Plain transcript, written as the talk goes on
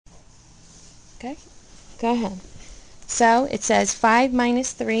Okay, go ahead. So it says 5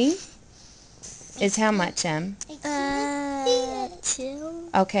 minus 3 is how much, Em? 2.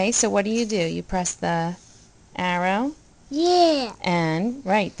 Okay, so what do? You press the arrow Yeah. and,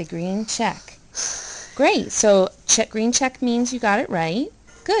 right, the green check. Great, so green check means you got it right.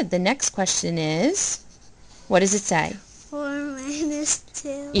 Good, the next question is, what does it say? 4 minus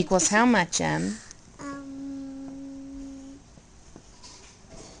 2. Equals how much, Em? 4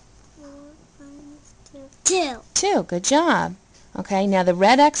 minus 2. 2. 2, good job. Okay, now the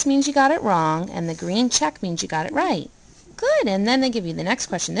red X means you got it wrong, and the green check means you got it right. Good, and then they give you the next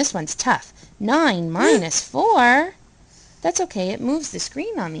question. This one's tough. 9 minus 4. That's okay, it moves the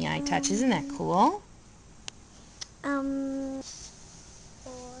screen on the iTouch. Isn't that cool? 4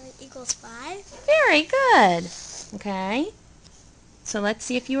 equals 5. Very good. Okay, so let's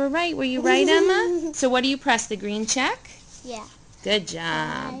see if you were right. Were you right, Emma? So what do you press, the green check? Yeah. Good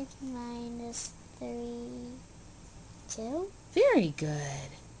job. 5 minus 3. 2. Very good.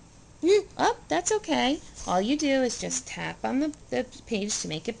 Oh, that's okay. All you do is just tap on the page to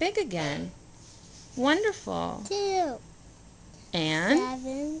make it big again. Wonderful. 2. And?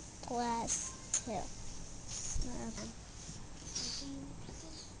 7 plus 2. 7.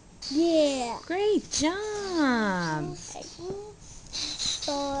 Yeah. Great job.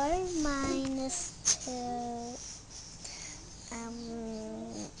 4 minus 2.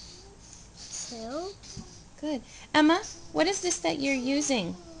 2. Good. Emma, what is this that you're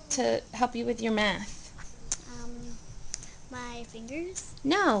using to help you with your math? My fingers.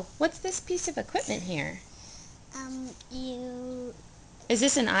 No. What's this piece of equipment here? You. Is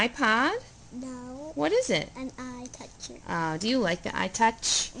this an iPod? No. What is it? An iTouch. Oh, do you like the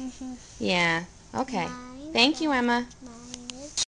iTouch? Mm-hmm. Yeah. Okay. Mine. Thank you, Emma. Mine.